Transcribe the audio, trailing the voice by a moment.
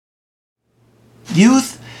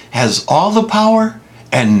Youth has all the power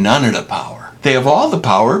and none of the power. They have all the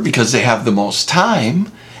power because they have the most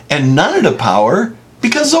time, and none of the power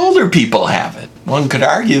because older people have it. One could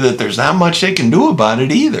argue that there's not much they can do about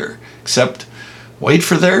it either, except wait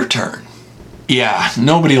for their turn. Yeah,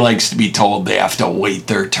 nobody likes to be told they have to wait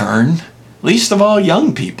their turn, least of all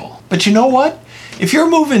young people. But you know what? If you're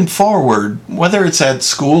moving forward, whether it's at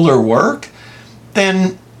school or work,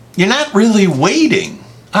 then you're not really waiting,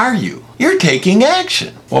 are you? You're taking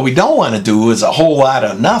action. What we don't want to do is a whole lot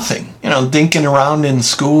of nothing. Dinking around in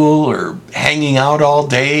school or hanging out all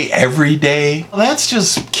day, every day. Well, that's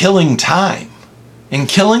just killing time. And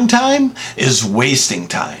killing time is wasting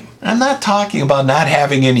time. I'm not talking about not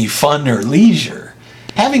having any fun or leisure.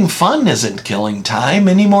 Having fun isn't killing time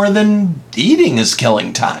any more than eating is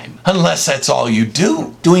killing time. Unless that's all you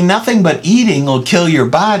do. Doing nothing but eating will kill your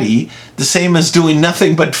body, the same as doing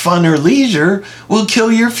nothing but fun or leisure will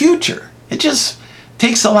kill your future. It just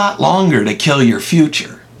takes a lot longer to kill your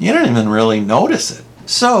future. You don't even really notice it.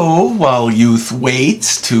 So, while youth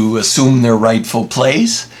waits to assume their rightful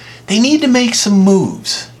place, they need to make some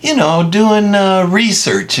moves. Doing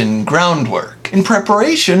research and groundwork in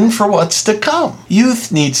preparation for what's to come.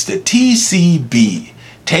 Youth needs to TCB,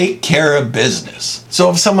 take care of business. So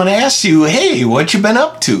if someone asks you, hey, what you been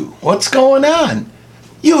up to? What's going on?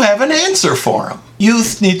 You have an answer for them.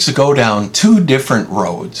 Youth needs to go down two different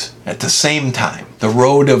roads at the same time. The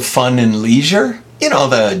road of fun and leisure,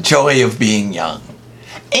 the joy of being young,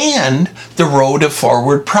 and the road of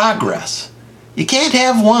forward progress. You can't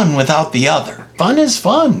have one without the other. Fun is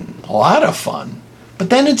fun, a lot of fun,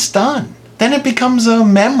 but then it's done. Then it becomes a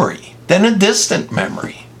memory, then a distant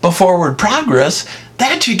memory. But forward progress,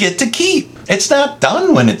 that you get to keep. It's not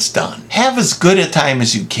done when it's done. Have as good a time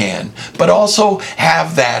as you can, but also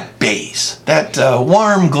have that base, that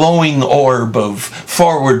warm, glowing orb of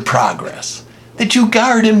forward progress that you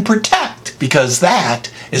guard and protect, because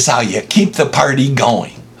that is how you keep the party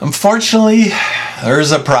going. Unfortunately,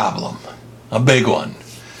 there's a problem, a big one.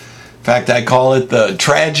 In fact, I call it the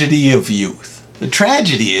tragedy of youth. The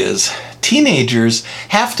tragedy is teenagers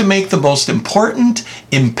have to make the most important,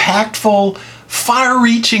 impactful,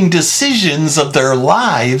 far-reaching decisions of their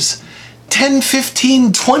lives 10,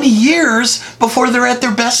 15, 20 years before they're at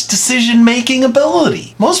their best decision-making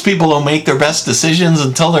ability. Most people don't make their best decisions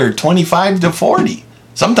until they're 25 to 40,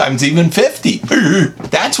 sometimes even 50.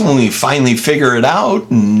 That's when we finally figure it out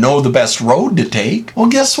and know the best road to take. Well,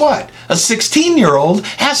 guess what? A 16-year-old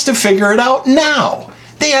has to figure it out now.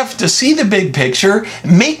 They have to see the big picture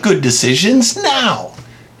and make good decisions now.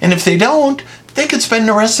 And if they don't, they could spend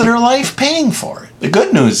the rest of their life paying for it. The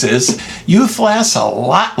good news is, youth lasts a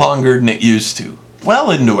lot longer than it used to.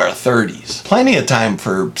 Well into our 30s. Plenty of time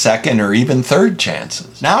for second or even third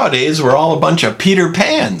chances. Nowadays, we're all a bunch of Peter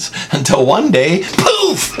Pans until one day,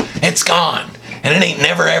 poof, it's gone. And it ain't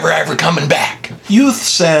never, ever, ever coming back. Youth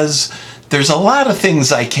says, there's a lot of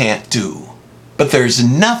things I can't do, but there's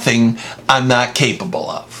nothing I'm not capable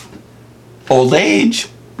of. Old age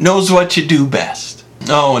knows what you do best.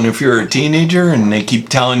 Oh, and if you're a teenager and they keep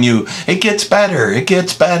telling you, it gets better, it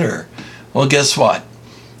gets better. Well, guess what?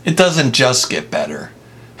 It doesn't just get better.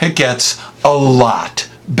 It gets a lot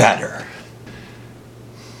better.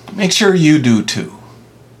 Make sure you do too.